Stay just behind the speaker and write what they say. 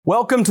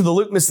Welcome to the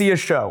Luke Macias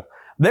Show.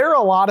 There are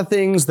a lot of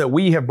things that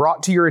we have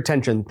brought to your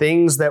attention,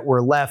 things that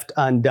were left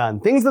undone,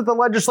 things that the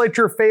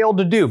legislature failed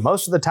to do.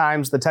 Most of the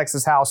times, the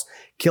Texas House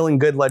killing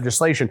good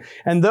legislation.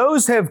 And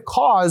those have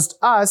caused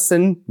us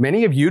and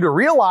many of you to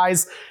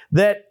realize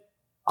that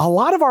a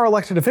lot of our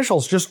elected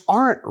officials just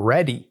aren't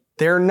ready.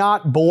 They're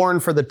not born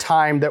for the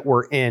time that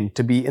we're in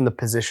to be in the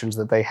positions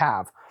that they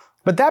have.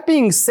 But that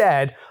being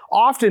said,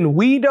 often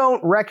we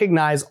don't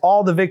recognize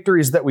all the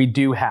victories that we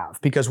do have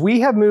because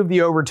we have moved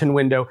the Overton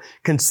window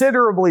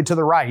considerably to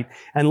the right,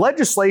 and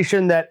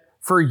legislation that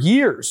for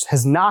years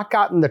has not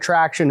gotten the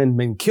traction and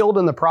been killed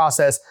in the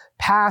process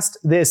passed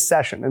this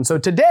session. And so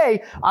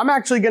today, I'm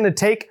actually going to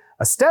take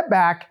a step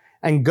back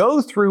and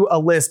go through a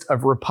list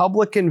of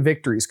Republican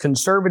victories,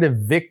 conservative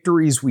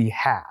victories we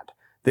had.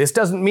 This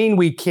doesn't mean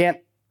we can't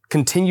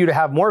continue to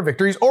have more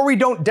victories, or we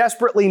don't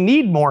desperately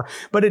need more,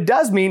 but it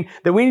does mean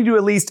that we need to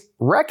at least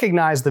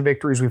recognize the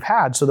victories we've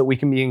had so that we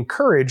can be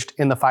encouraged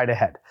in the fight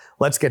ahead.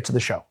 Let's get to the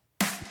show.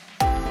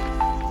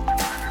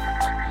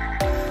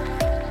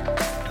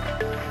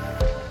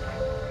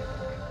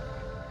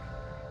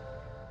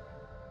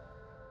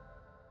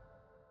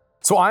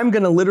 So I'm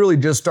going to literally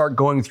just start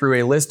going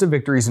through a list of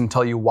victories and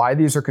tell you why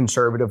these are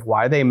conservative,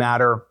 why they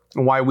matter,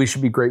 and why we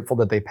should be grateful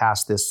that they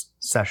passed this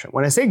session.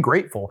 When I say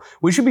grateful,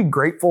 we should be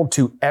grateful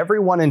to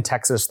everyone in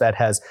Texas that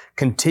has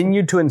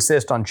continued to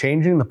insist on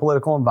changing the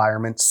political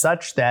environment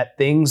such that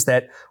things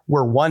that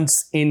were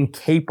once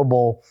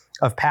incapable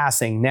of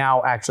passing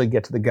now actually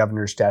get to the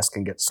governor's desk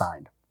and get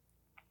signed.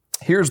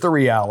 Here's the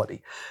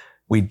reality.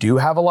 We do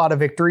have a lot of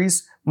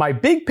victories. My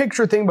big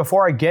picture thing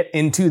before I get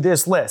into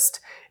this list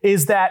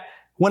is that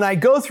when I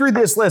go through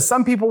this list,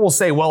 some people will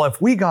say, well,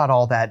 if we got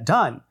all that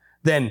done,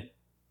 then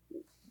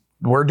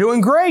we're doing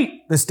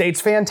great. The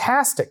state's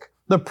fantastic.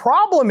 The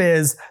problem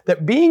is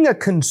that being a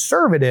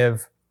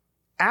conservative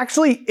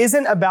actually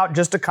isn't about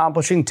just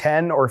accomplishing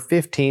 10 or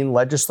 15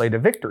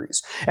 legislative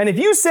victories. And if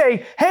you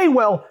say, hey,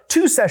 well,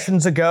 2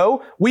 sessions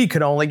ago, we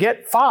could only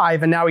get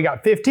 5 and now we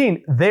got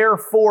 15,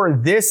 therefore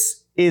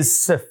this is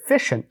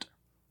sufficient.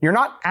 You're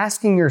not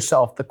asking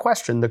yourself the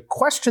question. The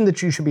question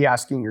that you should be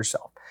asking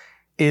yourself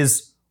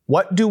is,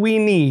 what do we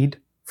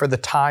need for the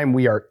time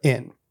we are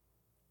in?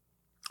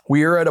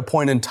 We are at a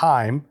point in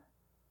time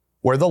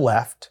where the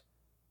left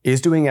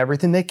is doing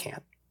everything they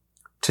can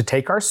to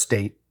take our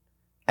state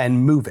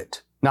and move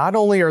it. Not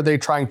only are they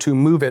trying to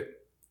move it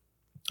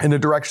in a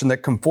direction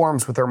that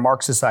conforms with their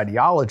Marxist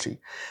ideology,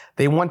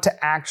 they want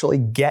to actually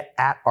get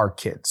at our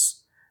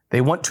kids.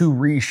 They want to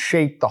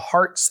reshape the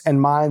hearts and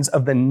minds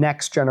of the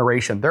next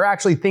generation. They're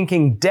actually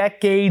thinking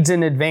decades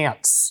in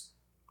advance.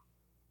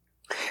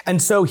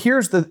 And so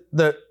here's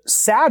the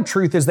sad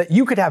truth is that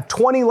you could have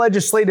 20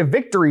 legislative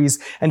victories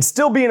and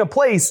still be in a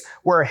place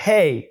where,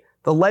 hey,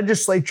 the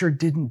legislature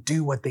didn't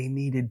do what they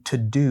needed to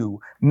do.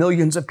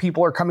 Millions of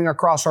people are coming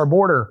across our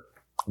border.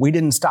 We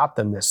didn't stop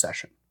them this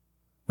session.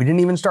 We didn't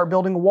even start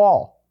building a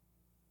wall.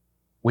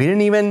 We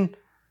didn't even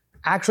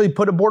actually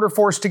put a border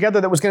force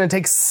together that was going to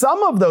take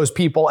some of those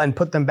people and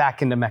put them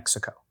back into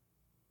Mexico.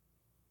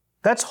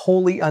 That's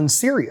wholly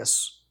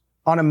unserious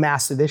on a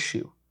massive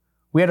issue.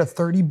 We had a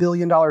 $30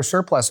 billion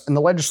surplus, and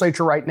the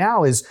legislature right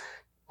now is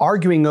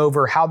arguing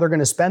over how they're going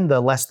to spend the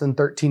less than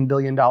 $13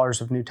 billion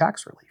of new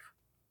tax relief.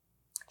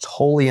 It's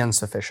wholly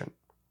insufficient.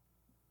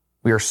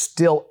 We are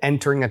still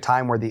entering a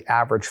time where the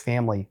average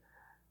family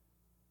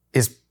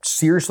is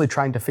seriously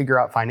trying to figure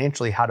out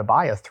financially how to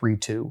buy a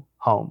 3-2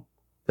 home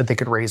that they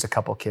could raise a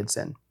couple kids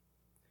in.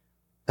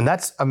 And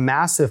that's a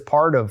massive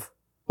part of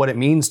what it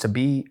means to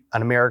be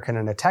an American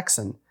and a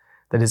Texan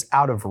that is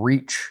out of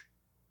reach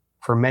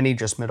for many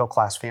just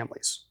middle-class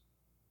families.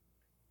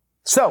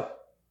 So,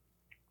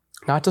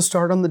 not to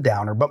start on the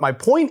downer, but my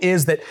point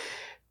is that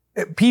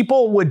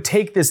people would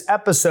take this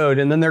episode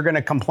and then they're going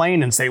to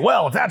complain and say,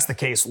 well, if that's the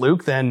case,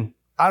 Luke, then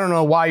I don't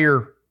know why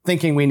you're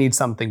thinking we need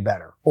something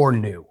better or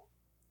new.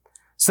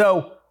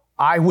 So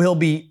I will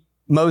be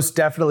most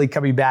definitely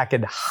coming back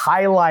and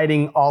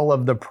highlighting all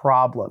of the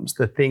problems,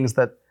 the things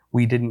that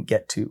we didn't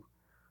get to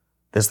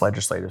this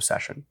legislative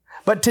session.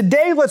 But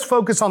today, let's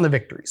focus on the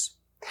victories.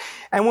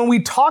 And when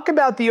we talk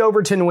about the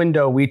Overton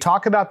window, we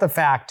talk about the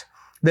fact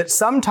that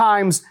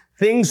sometimes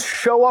things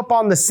show up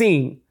on the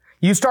scene.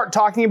 You start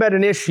talking about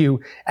an issue,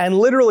 and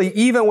literally,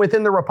 even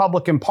within the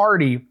Republican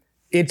Party,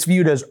 it's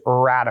viewed as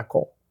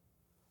radical,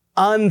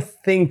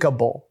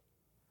 unthinkable.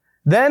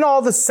 Then all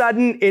of a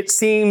sudden, it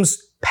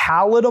seems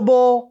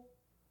palatable.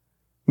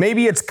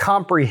 Maybe it's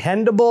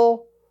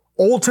comprehensible.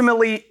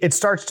 Ultimately, it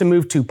starts to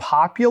move to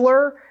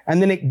popular, and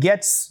then it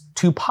gets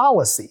to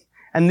policy.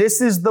 And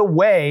this is the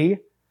way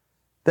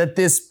that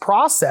this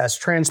process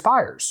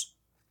transpires.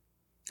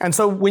 And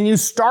so when you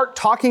start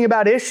talking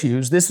about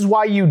issues, this is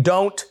why you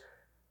don't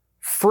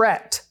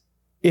fret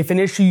if an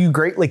issue you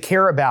greatly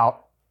care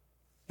about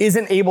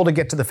isn't able to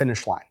get to the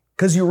finish line,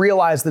 because you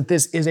realize that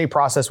this is a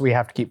process we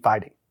have to keep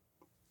fighting.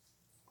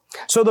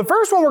 So the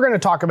first one we're going to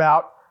talk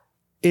about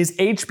is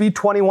HB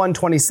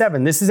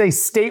 2127. This is a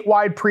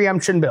statewide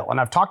preemption bill. And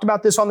I've talked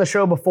about this on the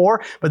show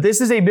before, but this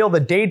is a bill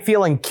that Dade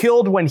Phelan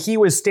killed when he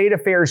was State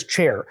Affairs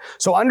Chair.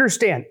 So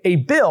understand, a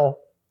bill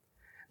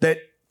that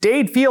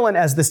Dade Phelan,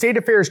 as the State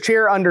Affairs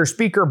Chair under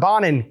Speaker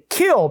Bonin,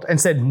 killed and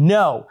said,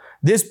 no,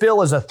 this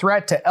bill is a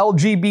threat to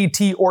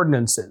LGBT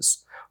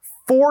ordinances.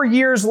 4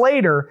 years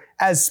later,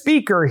 as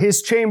Speaker,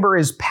 his chamber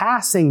is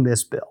passing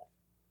this bill.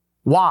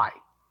 Why?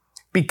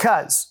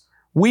 Because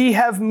we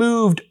have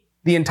moved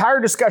the entire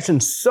discussion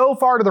so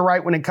far to the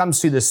right when it comes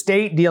to the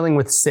state dealing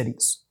with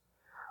cities.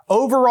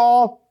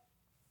 Overall,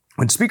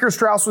 when Speaker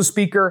Strauss was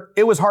Speaker,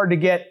 it was hard to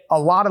get a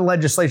lot of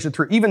legislation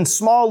through, even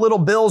small little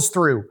bills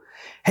through.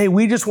 Hey,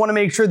 we just want to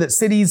make sure that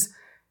cities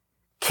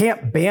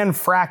can't ban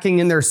fracking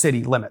in their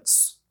city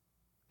limits.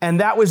 And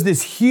that was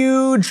this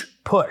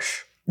huge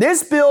push.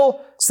 This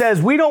bill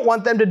says we don't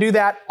want them to do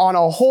that on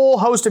a whole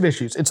host of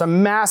issues. It's a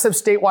massive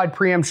statewide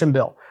preemption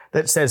bill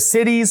that says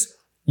cities,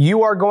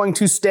 you are going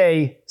to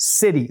stay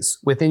cities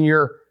within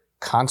your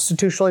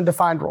constitutionally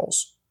defined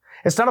roles.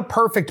 It's not a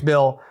perfect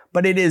bill,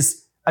 but it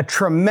is a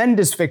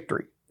tremendous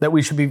victory that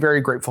we should be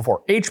very grateful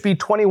for. HB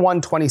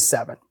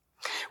 2127.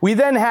 We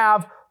then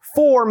have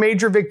 4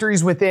 major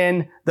victories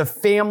within the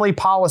family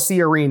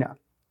policy arena.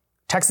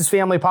 Texas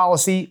Family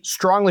Policy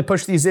strongly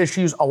pushed these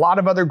issues. A lot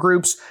of other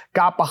groups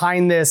got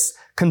behind this.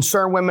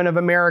 Concerned Women of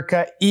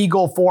America,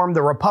 Eagle Forum,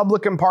 the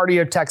Republican Party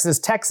of Texas,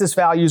 Texas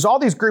Values, all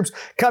these groups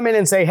come in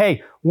and say,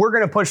 hey, we're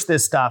going to push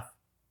this stuff,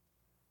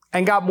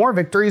 and got more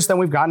victories than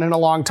we've gotten in a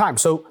long time.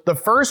 So the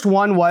first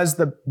one was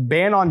the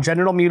ban on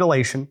genital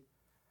mutilation.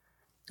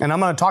 And I'm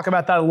going to talk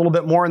about that a little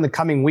bit more in the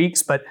coming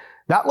weeks, but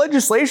that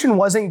legislation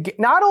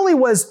not only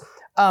was,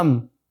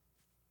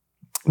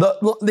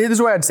 this is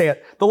the way I'd say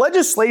it. The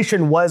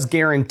legislation was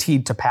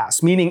guaranteed to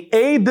pass, meaning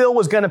a bill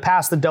was going to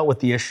pass that dealt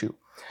with the issue.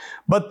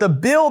 But the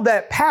bill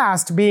that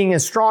passed, being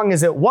as strong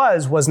as it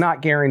was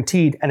not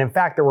guaranteed. And in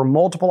fact, there were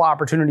multiple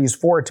opportunities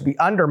for it to be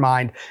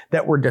undermined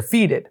that were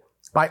defeated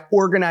by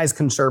organized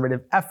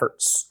conservative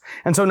efforts.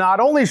 And so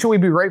not only should we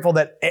be grateful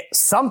that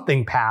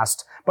something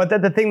passed, but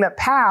that the thing that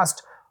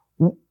passed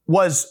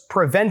was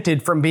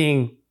prevented from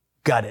being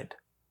gutted,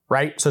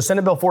 right? So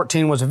Senate Bill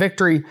 14 was a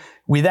victory.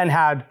 We then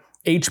had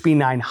HB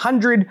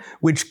 900,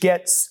 which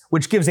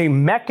gives a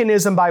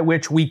mechanism by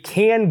which we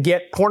can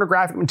get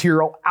pornographic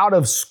material out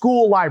of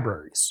school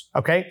libraries.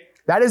 Okay.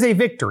 That is a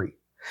victory.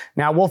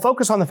 Now we'll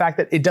focus on the fact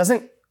that it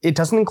doesn't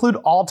include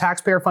all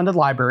taxpayer funded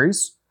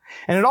libraries.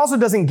 And it also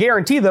doesn't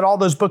guarantee that all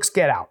those books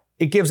get out.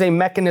 It gives a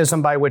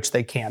mechanism by which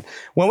they can.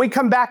 When we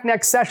come back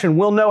next session,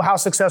 we'll know how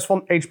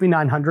successful HB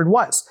 900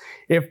 was.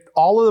 If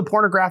all of the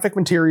pornographic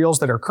materials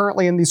that are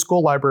currently in these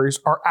school libraries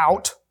are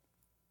out,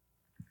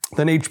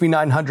 then HB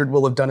 900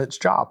 will have done its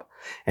job.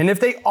 And if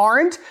they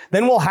aren't,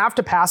 then we'll have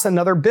to pass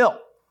another bill.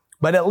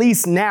 But at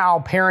least now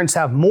parents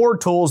have more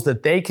tools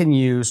that they can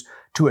use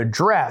to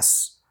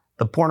address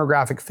the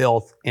pornographic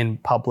filth in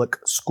public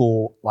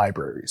school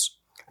libraries.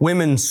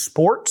 Women's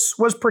sports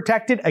was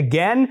protected.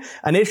 Again,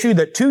 an issue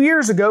that 2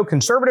 years ago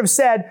conservatives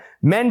said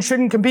men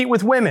shouldn't compete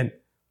with women.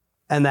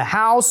 And the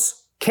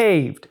House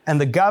caved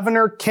and the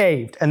governor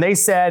caved. And they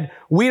said,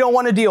 we don't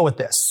want to deal with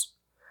this.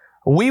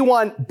 We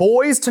want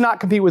boys to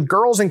not compete with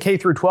girls in K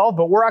through 12,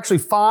 but we're actually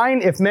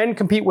fine if men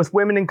compete with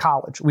women in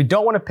college. We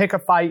don't want to pick a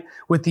fight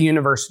with the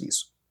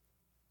universities.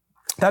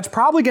 That's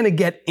probably going to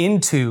get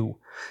into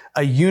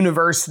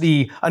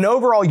an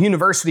overall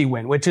university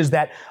win, which is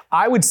that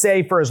I would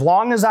say for as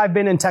long as I've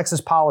been in Texas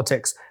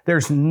politics,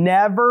 there's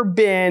never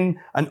been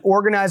an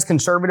organized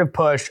conservative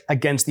push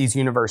against these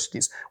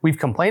universities. We've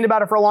complained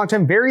about it for a long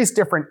time, various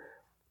different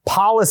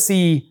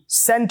policy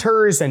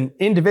centers and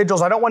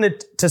individuals. I don't want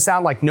it to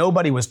sound like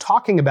nobody was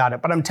talking about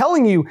it, but I'm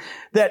telling you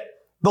that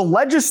the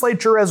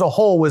legislature as a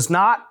whole was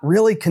not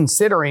really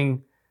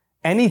considering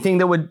anything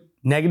that would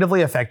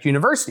negatively affect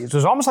universities. It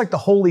was almost like the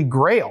Holy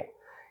Grail.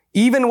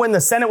 Even when the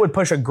Senate would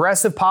push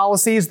aggressive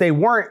policies, they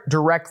weren't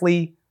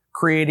directly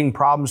creating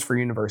problems for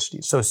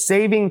universities. So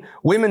saving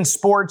women's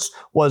sports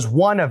was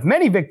one of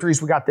many victories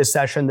we got this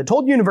session that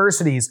told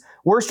universities,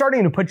 we're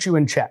starting to put you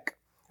in check.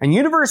 And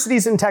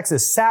universities in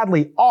Texas,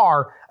 sadly,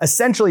 are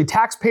essentially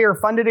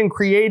taxpayer-funded and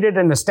created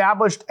and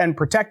established and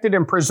protected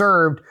and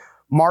preserved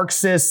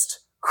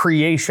Marxist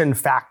creation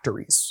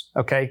factories.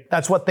 Okay?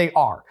 That's what they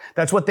are.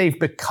 That's what they've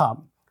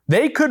become.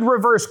 They could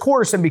reverse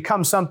course and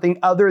become something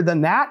other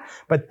than that,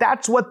 but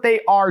that's what they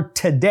are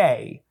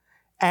today.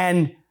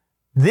 And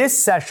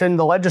this session,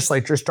 the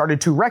legislature started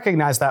to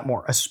recognize that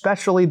more,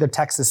 especially the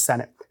Texas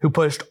Senate, who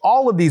pushed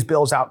all of these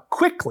bills out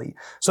quickly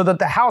so that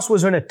the House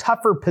was in a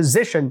tougher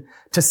position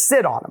to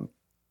sit on them.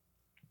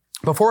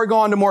 Before we go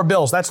on to more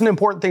bills, that's an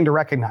important thing to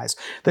recognize.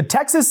 The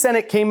Texas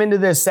Senate came into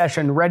this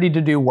session ready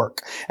to do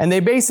work. And they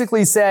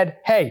basically said,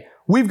 hey,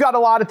 we've got a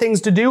lot of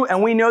things to do,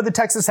 and we know the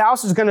Texas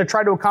House is going to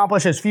try to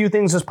accomplish as few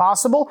things as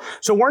possible.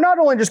 So we're not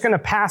only just going to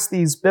pass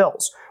these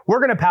bills, we're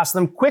going to pass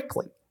them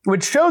quickly,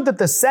 which showed that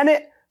the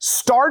Senate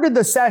started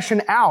the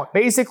session out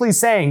basically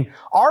saying,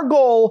 our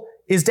goal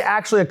is to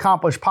actually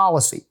accomplish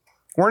policy.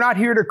 We're not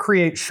here to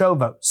create show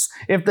votes.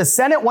 If the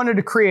Senate wanted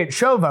to create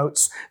show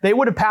votes, they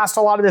would have passed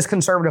a lot of this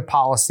conservative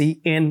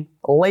policy in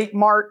late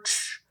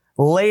March,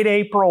 late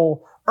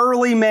April,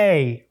 early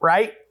May,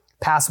 right?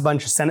 Pass a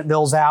bunch of Senate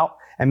bills out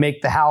and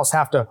make the House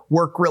have to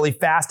work really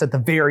fast at the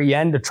very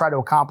end to try to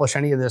accomplish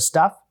any of this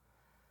stuff.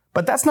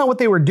 But that's not what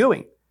they were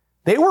doing.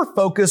 They were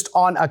focused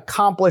on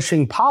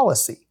accomplishing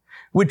policy,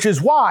 which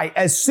is why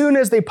as soon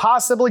as they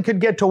possibly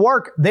could get to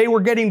work, they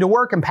were getting to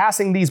work and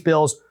passing these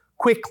bills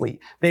quickly.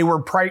 They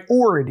were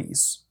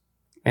priorities.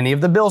 Any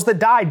of the bills that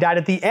died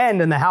at the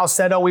end, and the House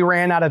said, oh, we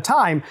ran out of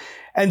time.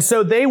 And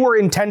so they were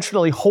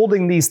intentionally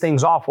holding these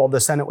things off while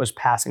the Senate was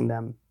passing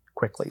them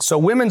quickly. So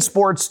women's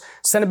sports,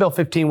 Senate Bill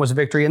 15 was a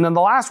victory. And then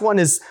the last one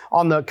is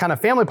on the kind of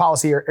family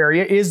policy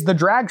area is the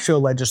drag show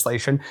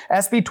legislation,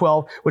 SB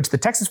 12, which the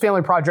Texas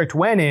Family Project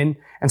went in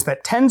and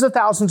spent tens of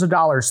thousands of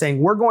dollars saying,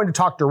 we're going to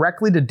talk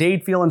directly to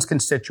Dade Phelan's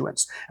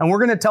constituents. And we're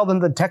going to tell them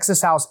the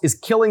Texas House is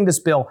killing this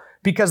bill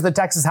because the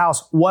Texas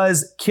House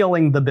was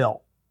killing the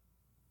bill.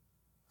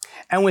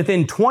 And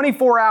within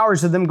 24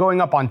 hours of them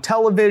going up on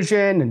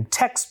television and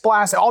text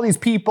blasts, all these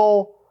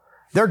people,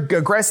 they're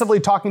aggressively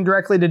talking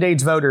directly to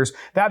Dade's voters.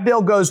 That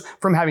bill goes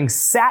from having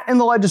sat in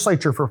the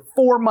legislature for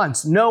 4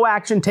 months, no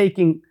action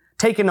taken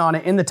on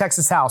it in the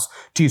Texas House,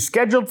 to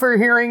scheduled for a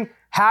hearing,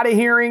 had a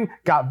hearing,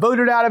 got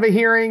voted out of a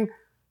hearing,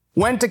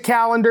 went to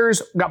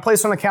calendars, got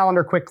placed on a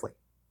calendar quickly.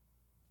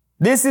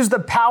 This is the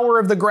power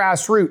of the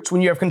grassroots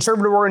when you have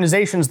conservative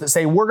organizations that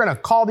say, we're going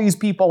to call these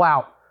people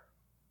out.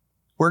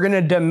 We're going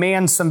to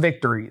demand some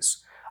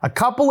victories. A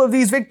couple of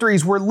these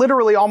victories were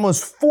literally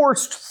almost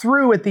forced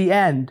through at the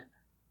end.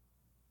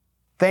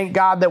 Thank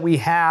God that we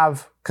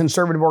have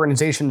conservative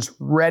organizations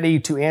ready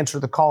to answer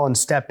the call and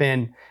step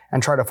in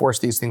and try to force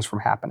these things from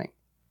happening.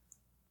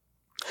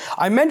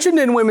 I mentioned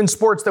in women's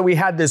sports that we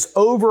had this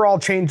overall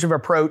change of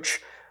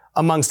approach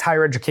amongst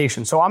higher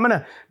education. So I'm going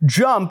to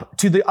jump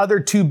to the other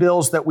two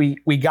bills that we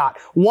got.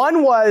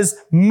 One was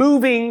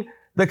moving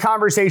the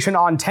conversation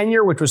on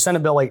tenure, which was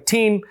Senate Bill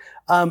 18.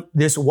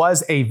 This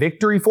was a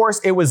victory for us.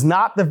 It was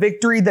not the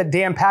victory that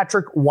Dan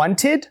Patrick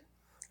wanted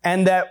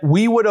and that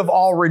we would have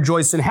all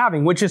rejoiced in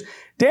having, which is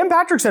Dan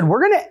Patrick said, we're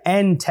going to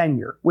end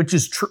tenure, which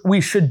is we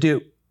should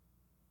do.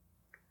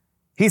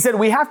 He said,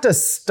 we have to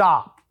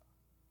stop.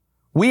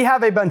 We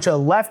have a bunch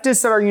of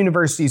leftists at our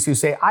universities who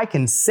say, I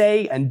can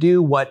say and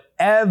do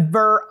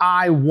whatever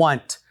I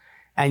want.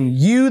 And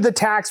you, the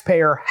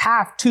taxpayer,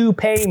 have to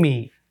pay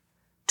me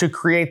to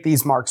create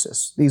these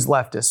Marxists, these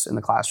leftists in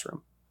the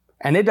classroom.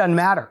 And it doesn't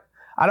matter.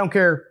 I don't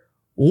care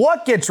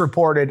what gets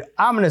reported.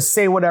 I'm going to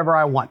say whatever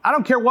I want. I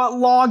don't care what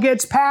law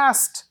gets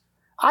passed.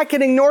 I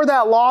can ignore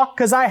that law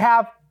because I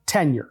have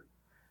tenure.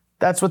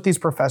 That's what these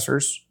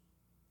professors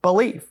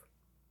believe.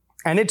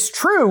 And it's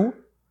true.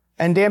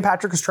 And Dan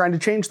Patrick is trying to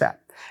change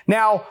that.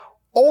 Now,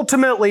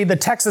 ultimately, the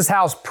Texas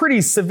House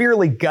pretty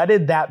severely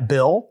gutted that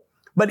bill.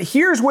 But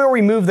here's where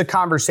we move the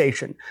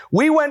conversation.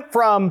 We went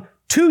from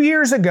 2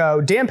 years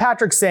ago, Dan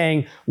Patrick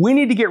saying, we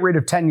need to get rid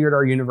of tenure at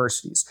our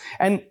universities.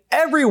 And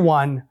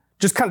everyone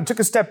just kind of took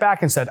a step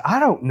back and said, I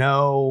don't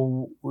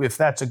know if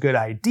that's a good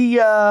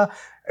idea.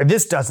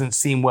 This doesn't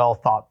seem well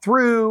thought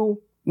through.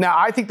 Now,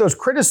 I think those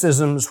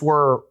criticisms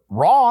were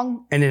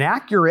wrong and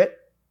inaccurate.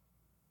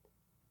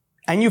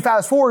 And you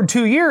fast forward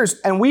 2 years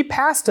and we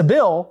passed a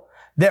bill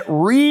that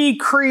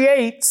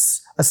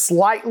recreates a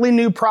slightly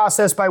new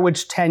process by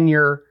which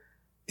tenure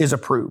is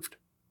approved.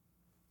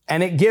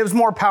 And it gives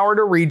more power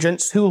to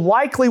regents who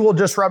likely will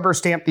just rubber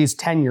stamp these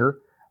tenure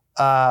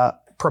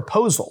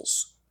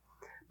proposals.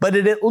 But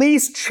it at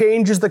least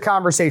changes the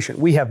conversation.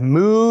 We have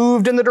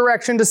moved in the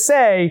direction to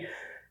say,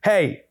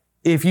 hey,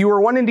 if you were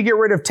wanting to get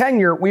rid of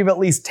tenure, we've at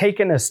least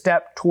taken a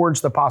step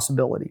towards the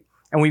possibility.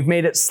 And we've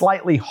made it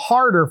slightly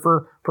harder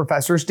for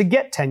professors to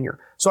get tenure.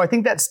 So I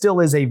think that still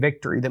is a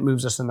victory that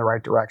moves us in the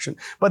right direction.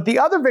 But the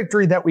other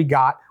victory that we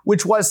got,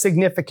 which was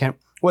significant,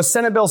 was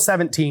Senate Bill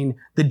 17,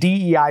 the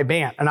DEI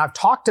ban. And I've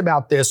talked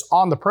about this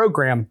on the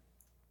program.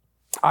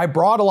 I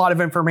brought a lot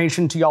of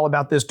information to y'all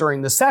about this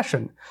during the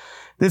session.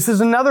 This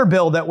is another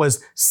bill that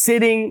was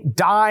sitting,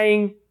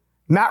 dying.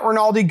 Matt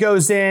Rinaldi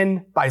goes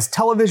in, buys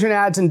television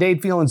ads in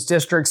Dade Phelan's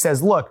district,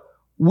 says, look,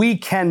 we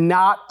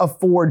cannot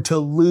afford to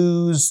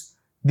lose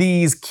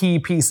these key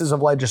pieces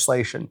of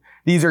legislation.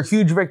 These are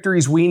huge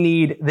victories we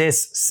need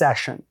this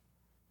session.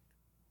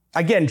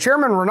 Again,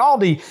 Chairman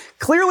Rinaldi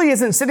clearly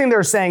isn't sitting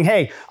there saying,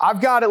 hey,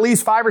 I've got at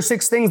least 5 or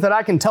 6 things that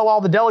I can tell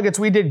all the delegates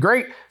we did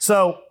great,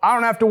 so I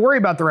don't have to worry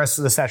about the rest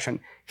of the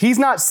session. He's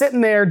not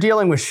sitting there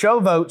dealing with show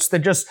votes that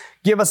just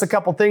give us a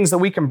couple things that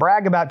we can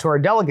brag about to our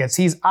delegates.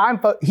 He's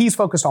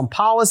focused on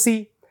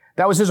policy.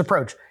 That was his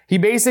approach. He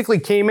basically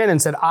came in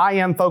and said, I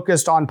am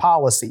focused on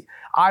policy.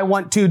 I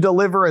want to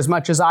deliver as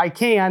much as I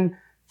can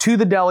to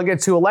the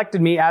delegates who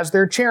elected me as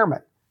their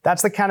chairman.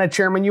 That's the kind of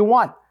chairman you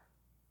want.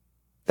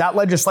 That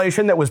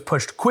legislation that was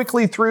pushed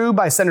quickly through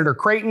by Senator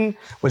Creighton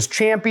was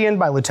championed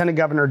by Lieutenant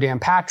Governor Dan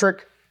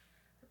Patrick,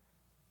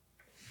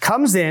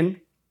 comes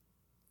in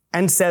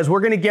and says,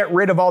 we're going to get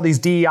rid of all these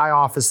DEI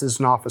offices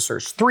and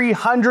officers.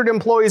 300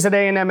 employees at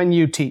A&M and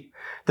UT.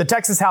 The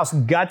Texas House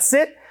guts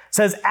it,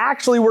 says,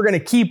 actually, we're going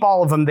to keep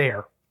all of them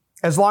there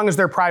as long as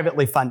they're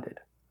privately funded.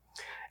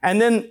 And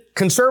then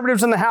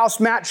conservatives in the House,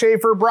 Matt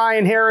Schaefer,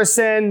 Brian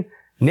Harrison,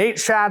 Nate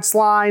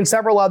Schatzline,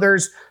 several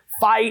others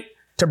fight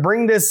to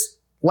bring this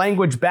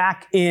language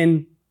back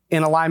in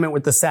alignment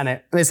with the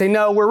Senate. And they say,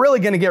 no, we're really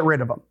going to get rid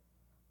of them.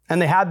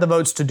 And they had the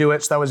votes to do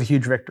it, so that was a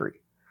huge victory.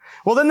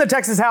 Well, then the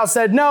Texas House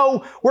said,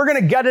 no, we're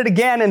going to gut it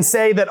again and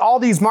say that all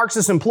these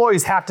Marxist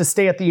employees have to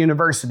stay at the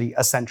university,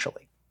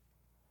 essentially.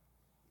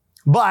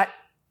 But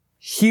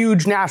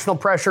huge national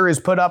pressure is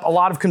put up. A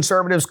lot of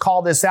conservatives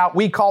call this out.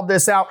 We called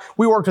this out.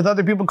 We worked with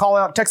other people call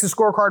it out. Texas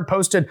Scorecard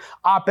posted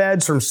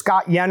op-eds from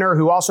Scott Yenner,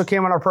 who also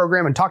came on our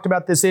program and talked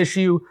about this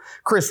issue.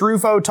 Chris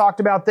Rufo talked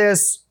about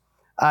this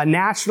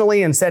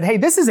nationally and said, hey,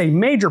 this is a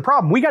major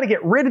problem. We got to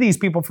get rid of these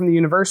people from the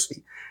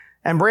university.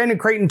 And Brandon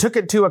Creighton took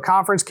it to a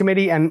conference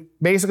committee and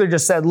basically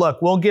just said,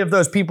 look, we'll give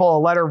those people a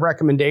letter of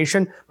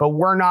recommendation, but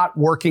we're not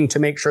working to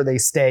make sure they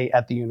stay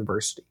at the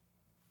university.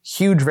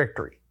 Huge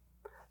victory.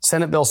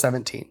 Senate Bill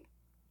 17.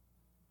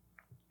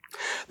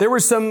 There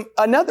was a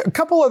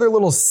couple other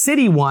little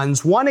city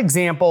ones. One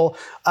example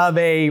of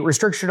a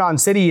restriction on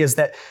city is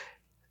that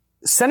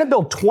Senate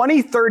Bill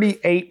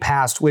 2038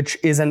 passed, which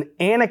is an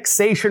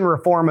annexation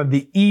reform of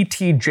the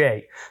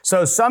ETJ.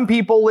 So some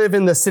people live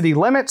in the city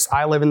limits.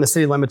 I live in the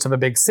city limits of a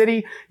big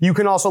city. You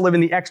can also live in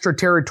the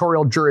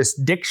extraterritorial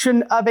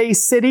jurisdiction of a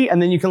city,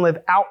 and then you can live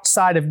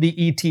outside of the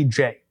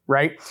ETJ,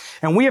 right?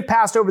 And we have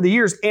passed over the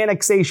years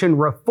annexation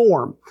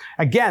reform.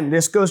 Again,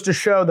 this goes to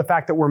show the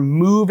fact that we're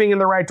moving in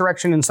the right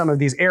direction in some of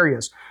these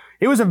areas.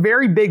 It was a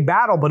very big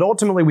battle, but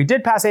ultimately we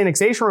did pass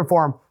annexation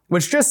reform,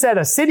 which just said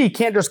a city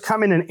can't just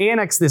come in and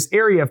annex this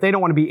area if they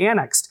don't want to be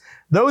annexed.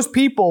 Those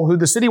people who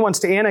the city wants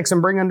to annex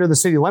and bring under the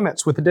city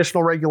limits with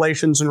additional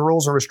regulations and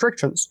rules and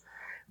restrictions,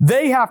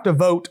 they have to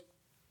vote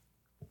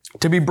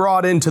to be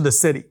brought into the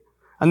city.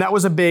 And that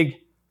was a big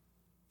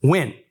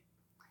win.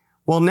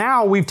 Well,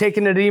 now we've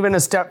taken it even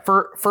a step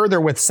further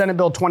with Senate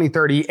Bill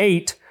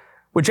 2038,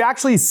 which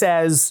actually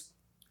says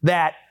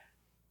that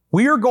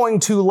we are going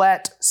to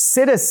let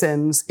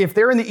citizens, if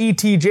they're in the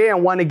ETJ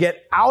and want to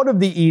get out of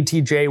the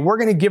ETJ, we're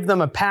going to give them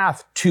a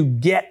path to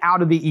get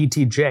out of the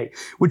ETJ,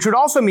 which would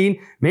also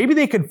mean maybe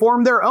they could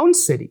form their own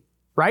city,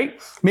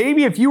 right?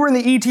 Maybe if you were in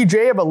the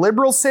ETJ of a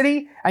liberal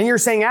city and you're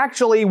saying,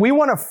 actually, we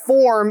want to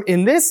form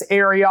in this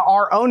area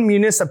our own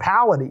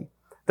municipality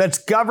that's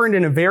governed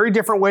in a very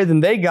different way than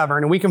they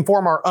govern, and we can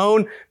form our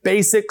own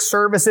basic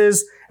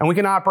services and we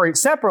can operate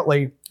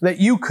separately, that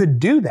you could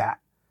do that.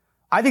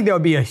 I think that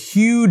would be a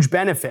huge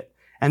benefit.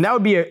 And that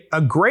would be a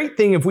great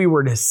thing if we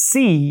were to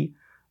see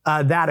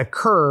that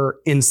occur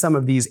in some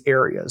of these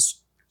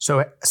areas.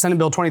 So Senate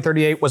Bill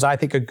 2038 was, I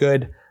think, a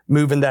good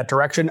move in that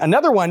direction.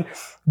 Another one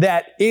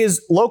that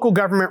is local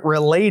government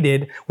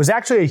related was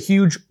actually a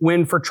huge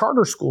win for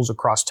charter schools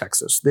across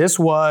Texas. This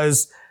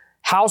was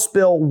House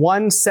Bill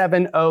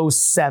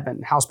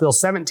 1707, House Bill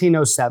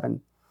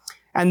 1707.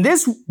 And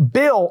this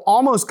bill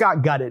almost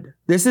got gutted.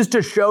 This is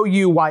to show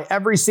you why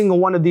every single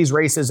one of these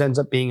races ends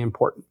up being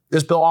important.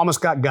 This bill almost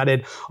got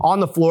gutted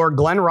on the floor.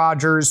 Glenn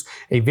Rogers,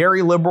 a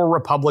very liberal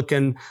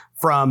Republican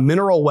from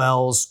Mineral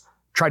Wells,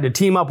 tried to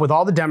team up with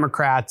all the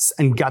Democrats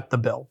and gut the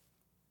bill.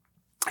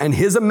 And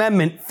his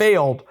amendment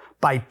failed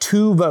by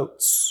 2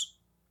 votes.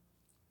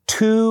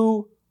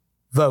 2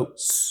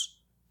 votes.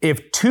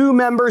 If 2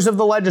 members of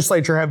the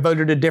legislature have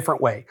voted a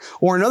different way,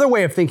 or another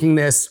way of thinking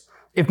this,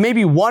 if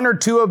maybe 1 or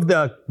 2 of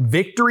the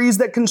victories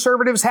that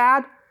conservatives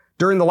had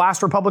during the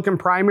last Republican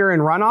primary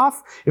and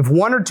runoff, if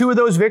 1 or 2 of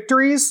those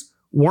victories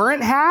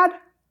weren't had,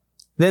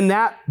 then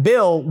that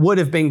bill would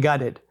have been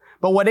gutted.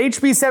 But what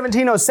HB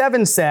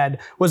 1707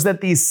 said was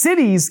that these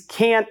cities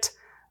can't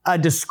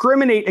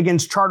discriminate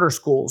against charter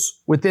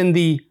schools within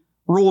the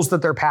rules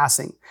that they're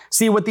passing.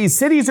 See, what these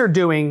cities are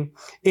doing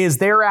is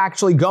they're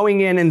actually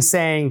going in and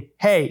saying,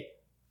 hey,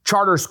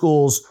 charter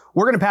schools,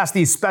 we're going to pass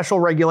these special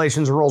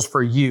regulations and rules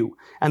for you.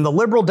 And the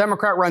liberal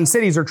Democrat-run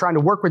cities are trying to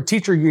work with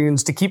teacher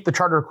unions to keep the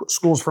charter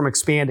schools from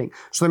expanding.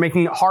 So they're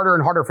making it harder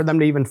and harder for them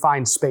to even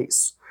find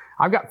space.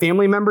 I've got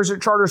family members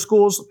at charter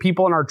schools,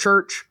 people in our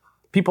church,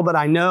 people that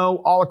I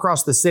know all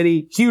across the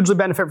city, hugely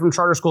benefit from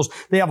charter schools.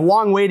 They have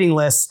long waiting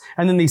lists.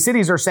 And then these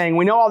cities are saying,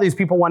 we know all these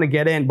people want to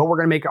get in, but we're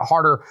going to make it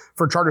harder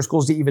for charter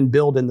schools to even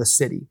build in the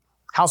city.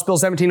 House Bill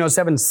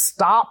 1707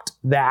 stopped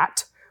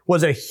that.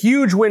 Was a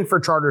huge win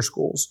for charter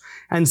schools.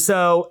 And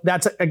so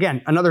that's,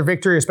 again, another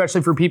victory,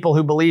 especially for people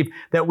who believe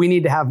that we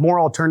need to have more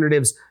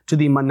alternatives to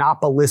the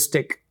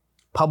monopolistic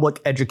public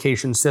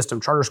education system.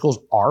 Charter schools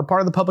are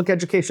part of the public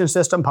education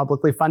system,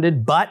 publicly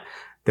funded, but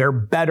they're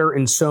better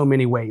in so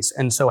many ways.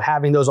 And so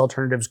having those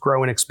alternatives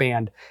grow and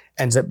expand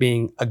ends up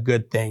being a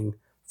good thing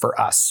for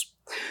us.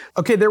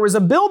 Okay, there was a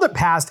bill that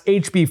passed,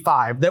 HB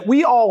 5, that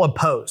we all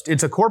opposed.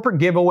 It's a corporate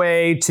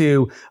giveaway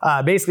to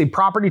basically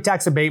property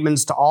tax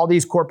abatements to all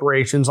these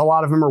corporations. A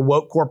lot of them are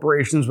woke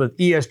corporations with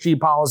ESG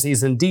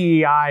policies and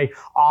DEI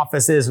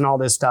offices and all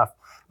this stuff.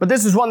 But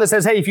this is one that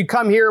says, hey, if you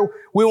come here,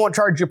 we won't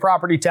charge you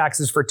property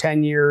taxes for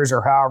 10 years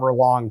or however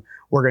long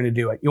we're going to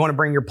do it. You want to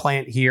bring your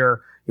plant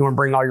here. You want to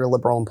bring all your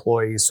liberal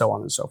employees, so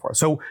on and so forth.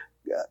 So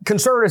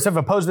conservatives have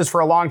opposed this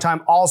for a long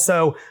time,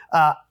 also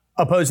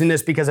opposing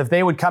this because if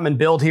they would come and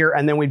build here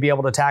and then we'd be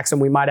able to tax them,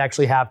 we might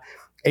actually have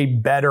a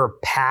better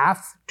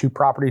path to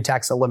property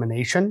tax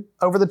elimination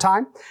over the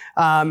time.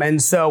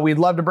 And so we'd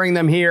love to bring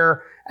them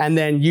here and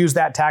then use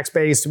that tax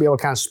base to be able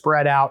to kind of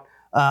spread out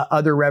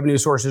other revenue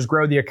sources,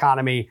 grow the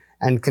economy,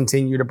 and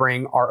continue to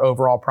bring our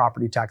overall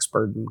property tax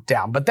burden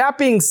down. But that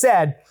being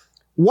said,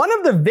 one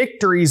of the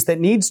victories that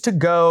needs to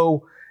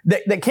go,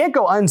 that can't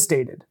go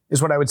unstated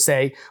is what I would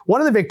say.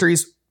 One of the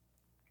victories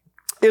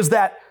is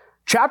that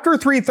Chapter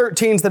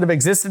 313s that have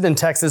existed in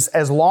Texas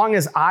as long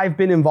as I've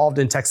been involved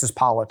in Texas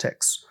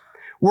politics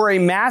were a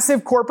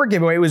massive corporate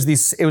giveaway. It was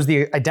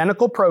the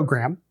identical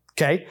program,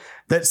 okay,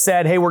 that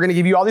said, hey, we're going to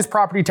give you all these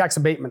property tax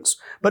abatements.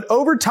 But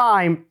over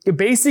time, it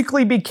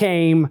basically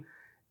became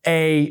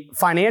a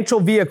financial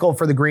vehicle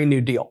for the Green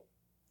New Deal.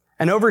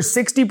 And over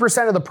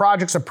 60% of the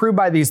projects approved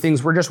by these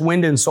things were just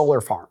wind and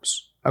solar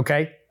farms,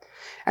 okay?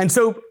 And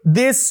so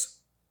this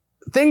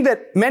thing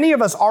that many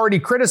of us already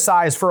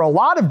criticized for a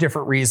lot of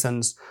different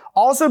reasons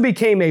also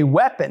became a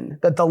weapon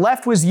that the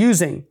left was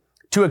using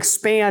to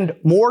expand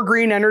more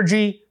green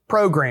energy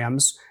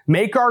programs,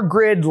 make our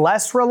grid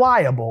less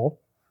reliable,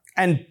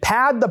 and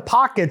pad the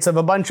pockets of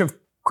a bunch of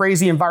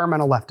crazy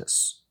environmental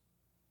leftists.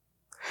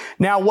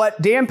 Now,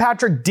 what Dan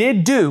Patrick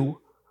did do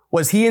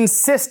was he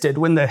insisted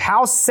when the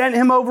House sent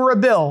him over a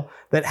bill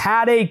that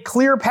had a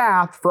clear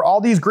path for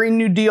all these Green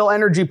New Deal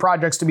energy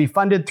projects to be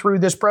funded through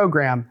this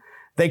program,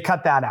 they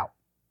cut that out.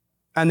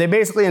 And they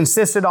basically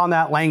insisted on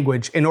that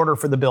language in order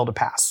for the bill to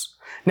pass.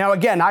 Now,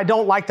 again, I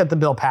don't like that the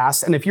bill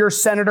passed. And if your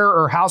senator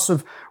or House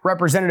of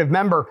Representative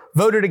member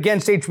voted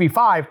against HB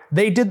 5,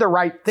 they did the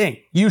right thing.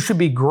 You should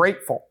be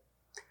grateful.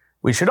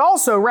 We should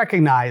also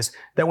recognize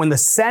that when the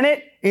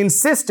Senate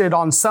insisted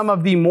on some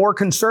of the more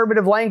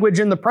conservative language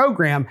in the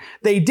program,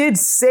 they did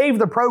save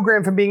the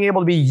program from being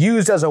able to be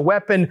used as a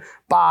weapon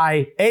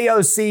by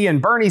AOC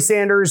and Bernie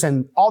Sanders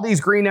and all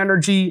these green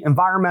energy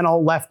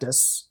environmental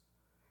leftists.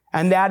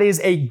 And that is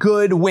a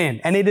good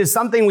win. And it is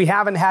something we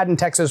haven't had in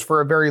Texas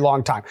for a very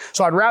long time.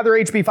 So I'd rather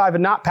HB 5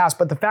 had not passed,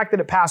 but the fact that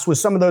it passed with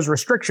some of those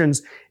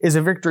restrictions is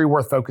a victory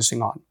worth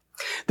focusing on.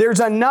 There's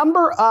a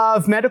number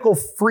of medical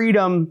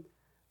freedom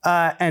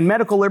and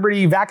medical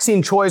liberty,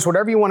 vaccine choice,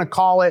 whatever you want to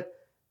call it,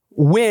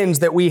 wins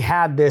that we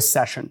had this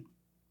session.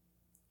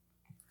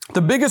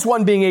 The biggest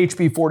one being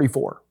HB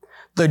 44,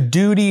 the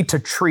duty to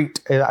treat,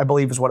 I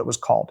believe is what it was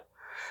called.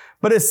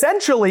 But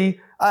essentially,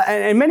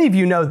 and many of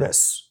you know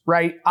this,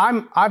 right?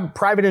 I'm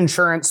private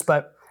insurance,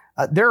 but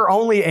there are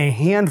only a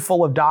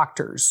handful of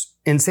doctors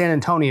in San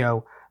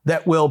Antonio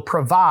that will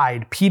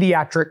provide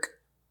pediatric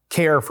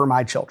care for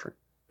my children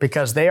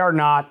because they have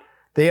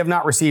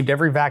not received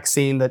every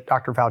vaccine that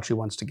Dr. Fauci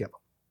wants to give them.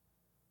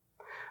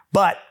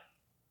 But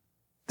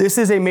this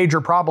is a major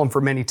problem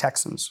for many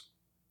Texans.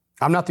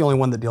 I'm not the only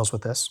one that deals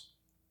with this.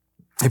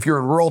 If you're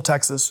in rural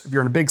Texas, if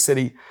you're in a big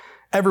city,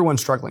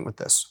 everyone's struggling with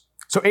this.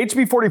 So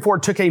HB 44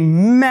 took a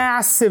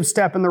massive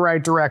step in the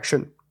right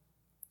direction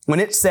when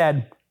it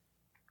said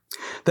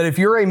that if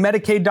you're a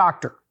Medicaid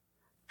doctor,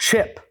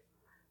 CHIP,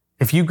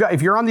 if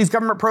you're on these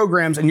government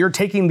programs and you're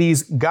taking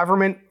these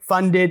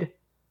government-funded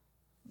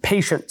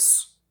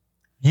patients,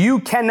 you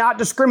cannot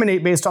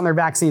discriminate based on their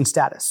vaccine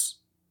status.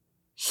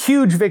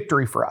 Huge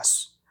victory for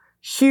us.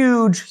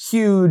 Huge,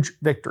 huge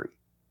victory.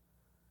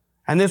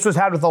 And this was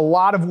had with a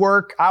lot of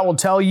work. I will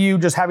tell you,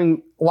 just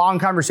having long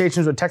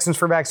conversations with Texans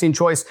for Vaccine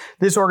Choice,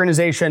 this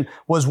organization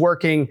was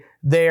working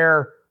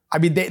there. I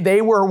mean,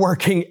 they were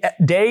working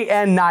day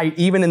and night,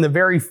 even in the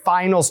very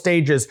final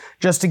stages,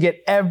 just to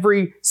get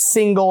every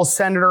single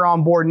senator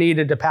on board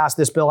needed to pass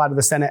this bill out of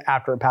the Senate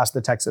after it passed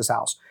the Texas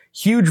House.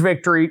 Huge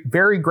victory.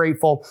 Very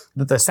grateful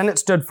that the Senate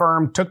stood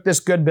firm, took this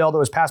good bill that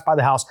was passed by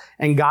the House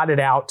and got it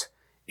out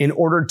in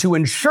order to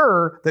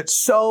ensure that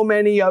so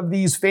many of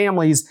these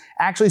families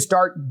actually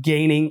start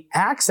gaining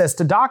access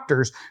to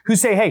doctors who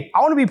say, hey, I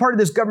want to be part of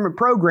this government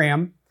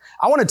program.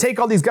 I want to take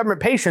all these government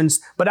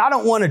patients, but I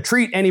don't want to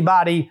treat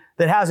anybody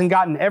that hasn't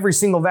gotten every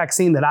single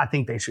vaccine that I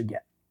think they should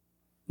get.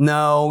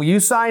 No,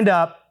 you signed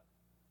up.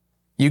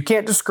 You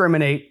can't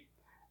discriminate.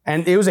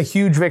 And it was a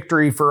huge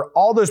victory for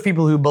all those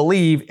people who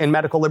believe in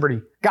medical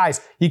liberty. Guys,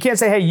 you can't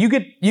say, hey, you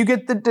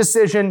get the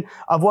decision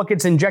of what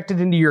gets injected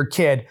into your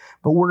kid,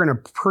 but we're going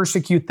to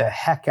persecute the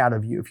heck out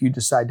of you if you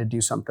decide to do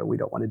something we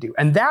don't want to do.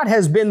 And that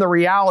has been the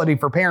reality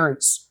for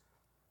parents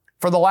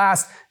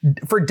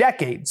for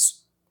decades.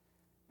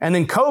 And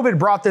then COVID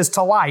brought this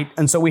to light,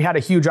 and so we had a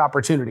huge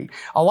opportunity.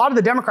 A lot of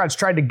the Democrats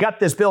tried to gut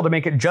this bill to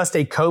make it just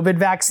a COVID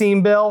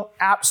vaccine bill.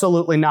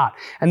 Absolutely not.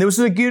 And this was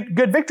a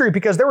good victory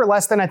because there were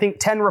less than, I think,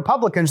 10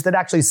 Republicans that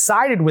actually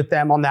sided with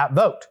them on that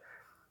vote.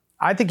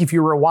 I think if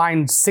you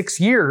rewind 6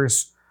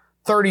 years,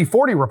 30,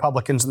 40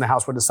 Republicans in the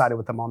House would have sided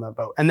with them on that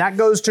vote. And that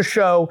goes to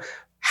show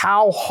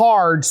how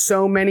hard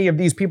so many of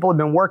these people have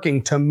been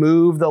working to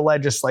move the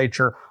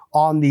legislature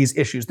on these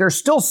issues. There's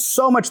still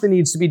so much that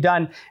needs to be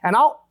done. And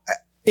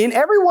in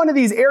every one of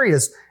these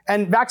areas,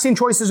 and vaccine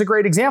choice is a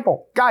great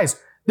example. Guys,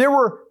 there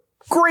were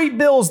Great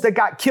bills that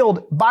got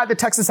killed by the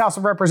Texas House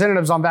of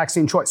Representatives on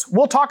vaccine choice.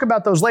 We'll talk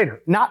about those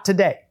later, not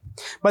today.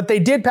 But they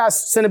did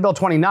pass Senate Bill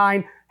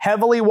 29,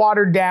 heavily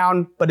watered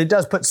down, but it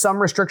does put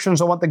some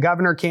restrictions on what the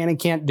governor can and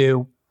can't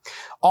do.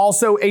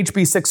 Also,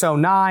 HB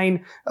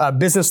 609,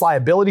 business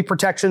liability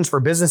protections for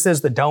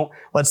businesses that don't.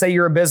 Let's say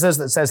you're a business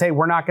that says, hey,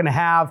 we're not going to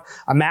have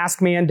a mask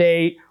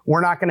mandate.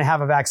 We're not going to have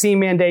a vaccine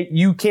mandate.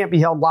 You can't be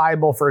held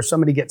liable for if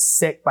somebody gets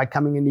sick by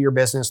coming into your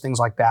business, things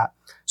like that.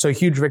 So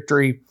huge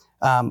victory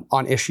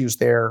on issues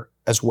there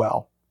as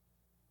well.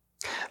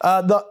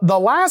 The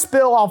last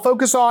bill I'll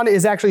focus on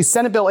is actually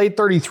Senate Bill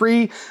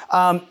 833.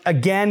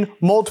 Again,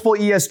 multiple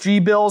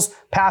ESG bills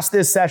passed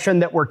this session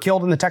that were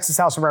killed in the Texas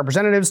House of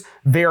Representatives.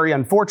 Very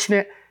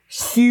unfortunate.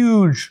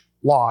 Huge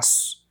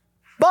loss.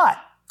 But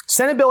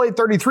Senate Bill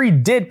 833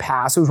 did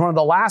pass. It was one of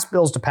the last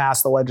bills to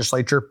pass the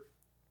legislature.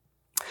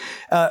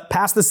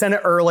 Passed the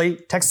Senate early.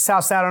 Texas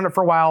House sat on it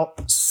for a while,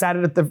 sat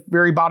it at the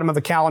very bottom of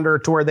the calendar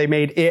to where they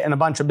made it and a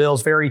bunch of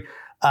bills very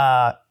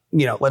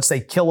let's say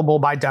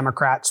killable by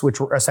Democrats, which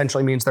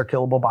essentially means they're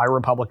killable by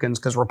Republicans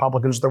because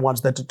Republicans are the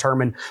ones that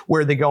determine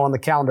where they go on the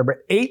calendar. But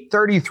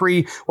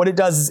 833, what it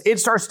does is it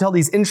starts to tell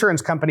these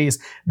insurance companies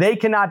they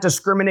cannot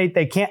discriminate.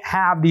 They can't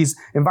have these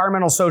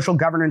environmental social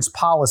governance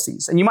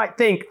policies. And you might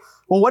think,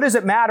 well, what does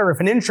it matter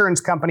if an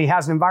insurance company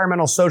has an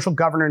environmental social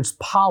governance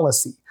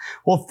policy?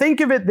 Well,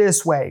 think of it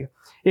this way.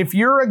 If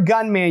you're a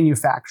gun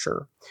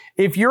manufacturer,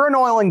 if you're an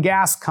oil and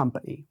gas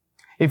company,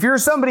 if you're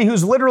somebody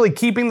who's literally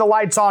keeping the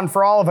lights on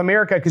for all of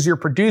America because you're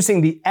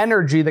producing the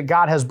energy that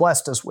God has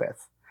blessed us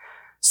with,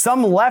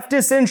 some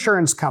leftist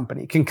insurance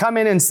company can come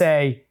in and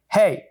say,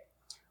 hey,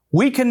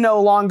 we can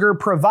no longer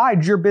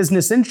provide your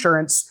business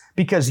insurance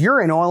because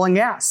you're in oil and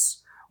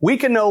gas. We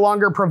can no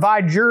longer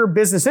provide your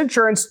business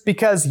insurance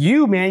because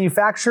you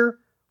manufacture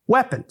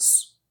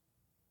weapons.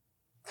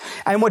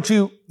 And what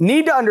you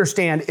need to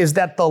understand is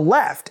that the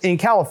left in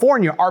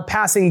California are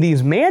passing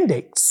these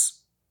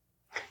mandates.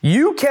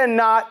 You can't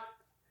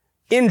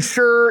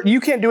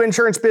do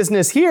insurance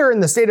business here in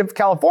the state of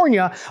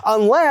California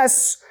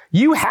unless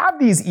you have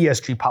these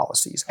ESG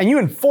policies and you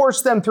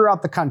enforce them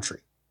throughout the country.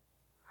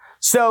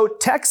 So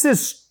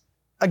Texas,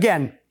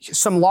 again,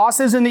 some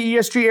losses in the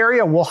ESG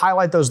area. We'll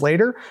highlight those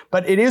later,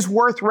 but it is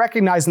worth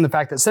recognizing the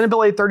fact that Senate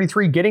Bill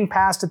 833 getting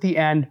passed at the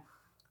end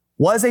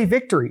was a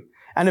victory,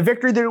 and a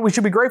victory that we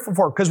should be grateful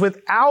for, because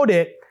without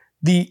it,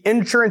 the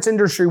insurance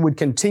industry would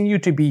continue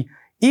to be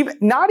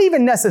not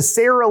even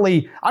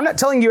necessarily, I'm not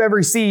telling you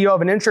every CEO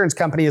of an insurance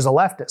company is a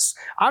leftist.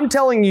 I'm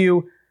telling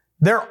you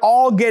they're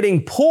all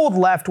getting pulled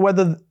left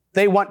whether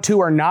they want to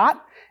or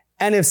not.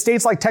 And if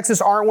states like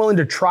Texas aren't willing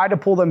to try to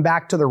pull them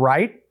back to the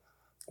right,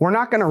 we're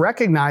not going to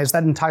recognize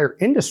that entire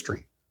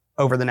industry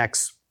over the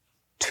next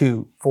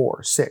 2,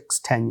 4, 6,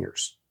 10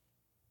 years.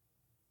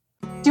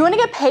 Do you want to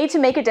get paid to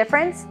make a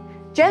difference?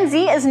 Gen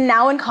Z is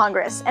now in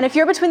Congress, and if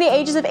you're between the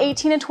ages of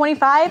 18 and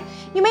 25,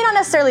 you may not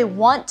necessarily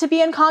want to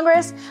be in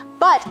Congress,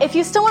 but if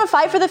you still want to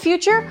fight for the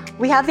future,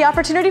 we have the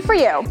opportunity for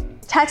you.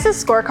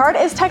 Texas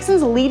Scorecard is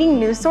Texans' leading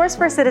news source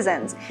for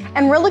citizens,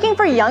 and we're looking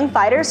for young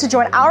fighters to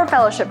join our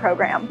fellowship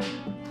program.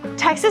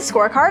 Texas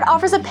Scorecard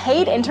offers a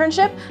paid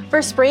internship for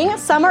spring,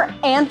 summer,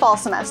 and fall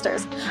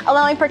semesters,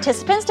 allowing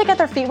participants to get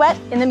their feet wet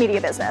in the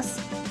media business.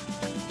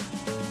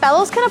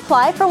 Fellows can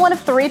apply for one of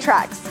 3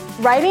 tracks: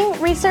 writing,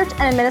 research,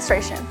 and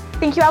administration.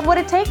 Think you have what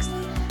it takes?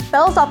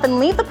 Fellows often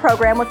leave the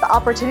program with the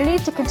opportunity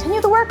to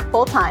continue the work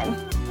full-time.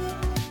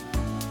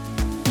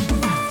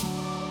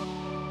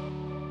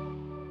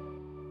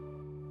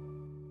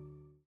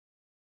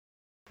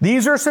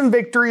 These are some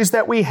victories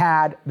that we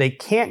had. They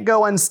can't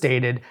go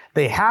unstated.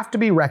 They have to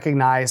be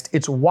recognized.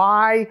 It's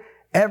why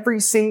every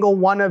single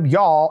one of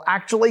y'all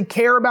actually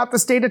care about the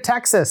state of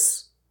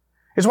Texas.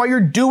 It's why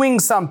you're doing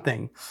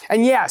something.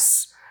 And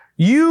yes,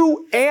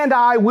 you and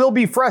I will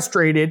be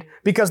frustrated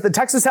because the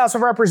Texas House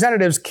of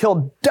Representatives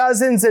killed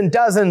dozens and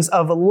dozens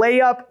of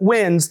layup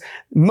wins,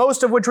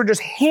 most of which were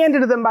just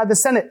handed to them by the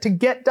Senate to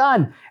get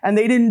done, and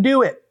they didn't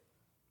do it.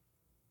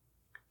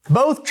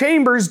 Both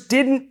chambers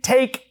didn't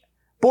take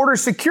border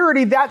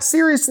security that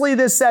seriously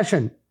this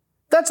session.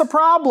 That's a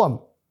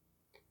problem.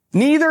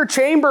 Neither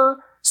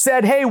chamber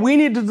said, hey, we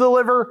need to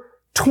deliver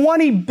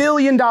 $20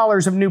 billion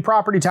of new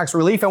property tax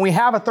relief, and we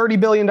have a $30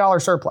 billion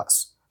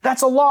surplus.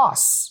 That's a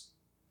loss.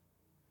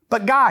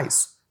 But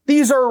guys,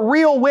 these are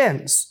real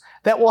wins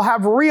that will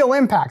have real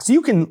impacts.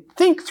 You can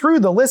think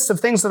through the list of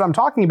things that I'm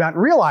talking about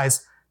and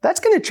realize that's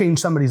going to change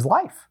somebody's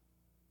life.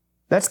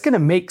 That's going to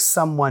make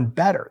someone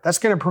better. That's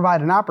going to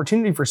provide an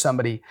opportunity for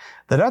somebody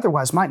that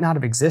otherwise might not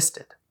have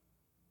existed.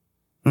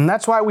 And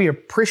that's why we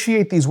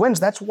appreciate these wins.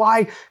 That's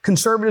why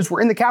conservatives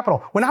were in the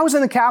Capitol. When I was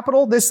in the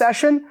Capitol this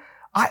session,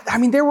 I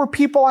mean, there were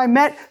people I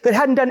met that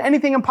hadn't done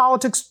anything in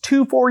politics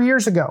 2-4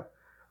 years ago.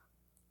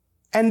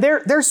 And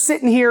they're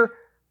sitting here,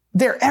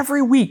 they're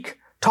every week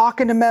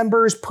talking to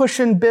members,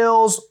 pushing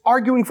bills,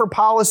 arguing for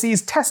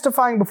policies,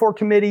 testifying before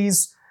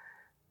committees.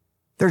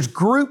 There's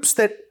groups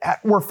that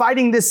were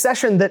fighting this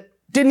session that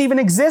didn't even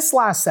exist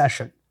last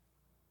session.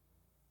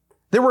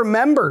 There were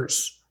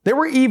members. There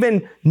were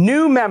even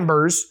new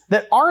members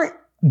that aren't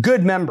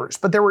good members,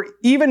 but there were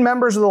even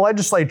members of the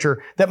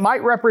legislature that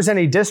might represent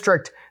a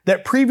district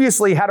that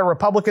previously had a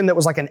Republican that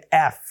was like an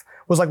F,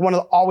 was like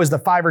always the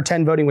 5 or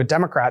 10 voting with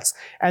Democrats.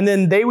 And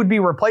then they would be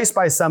replaced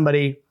by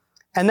somebody,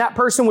 and that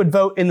person would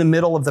vote in the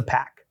middle of the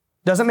pack.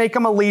 Doesn't make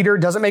him a leader,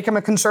 doesn't make him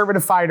a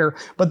conservative fighter,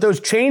 but those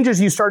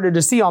changes you started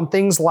to see on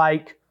things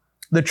like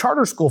the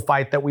charter school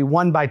fight that we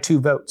won by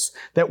 2 votes,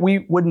 that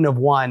we wouldn't have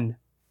won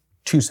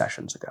 2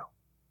 sessions ago.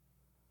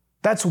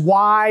 That's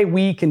why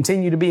we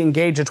continue to be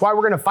engaged. It's why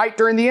we're going to fight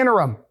during the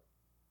interim,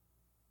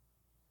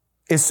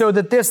 is so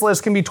that this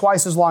list can be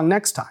twice as long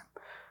next time.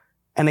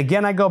 And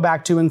again, I go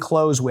back to and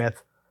close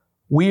with,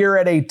 we are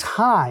at a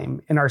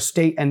time in our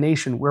state and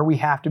nation where we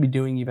have to be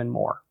doing even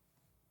more.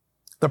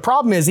 The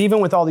problem is, even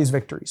with all these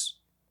victories,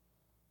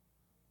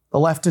 the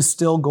left is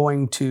still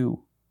going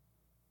to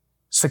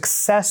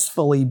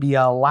successfully be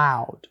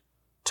allowed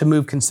to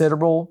move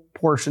considerable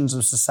portions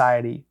of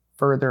society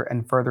further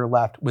and further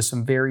left with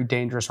some very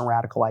dangerous and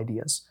radical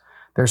ideas.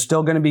 They're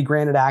still going to be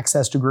granted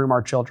access to groom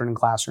our children in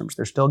classrooms.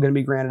 They're still going to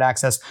be granted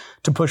access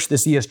to push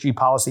this ESG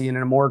policy in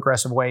a more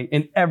aggressive way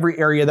in every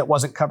area that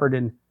wasn't covered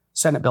in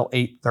Senate Bill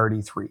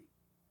 833.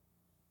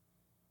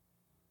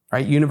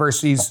 Right?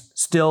 Universities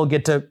still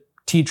get to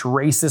teach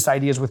racist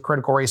ideas with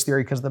critical race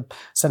theory because the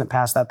Senate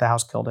passed that, the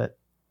House killed it.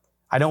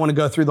 I don't want to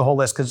go through the whole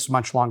list because it's a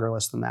much longer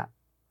list than that.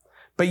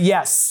 But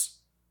yes,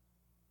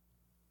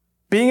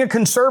 being a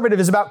conservative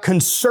is about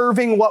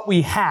conserving what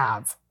we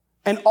have.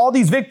 And all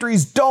these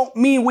victories don't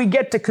mean we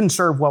get to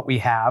conserve what we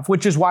have,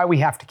 which is why we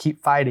have to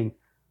keep fighting.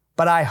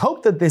 But I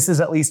hope that this is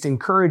at least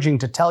encouraging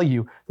to tell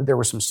you that there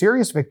were some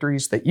serious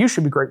victories that you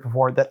should be grateful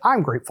for, that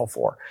I'm grateful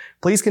for.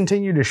 Please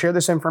continue to share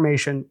this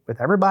information with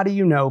everybody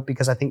you know,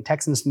 because I think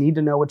Texans need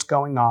to know what's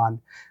going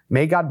on.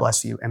 May God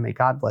bless you, and may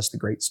God bless the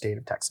great state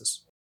of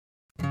Texas.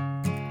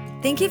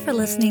 Thank you for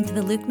listening to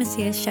the Luke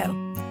Macias Show.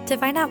 To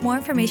find out more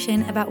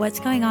information about what's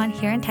going on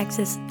here in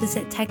Texas,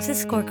 visit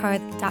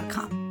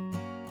texasscorecard.com.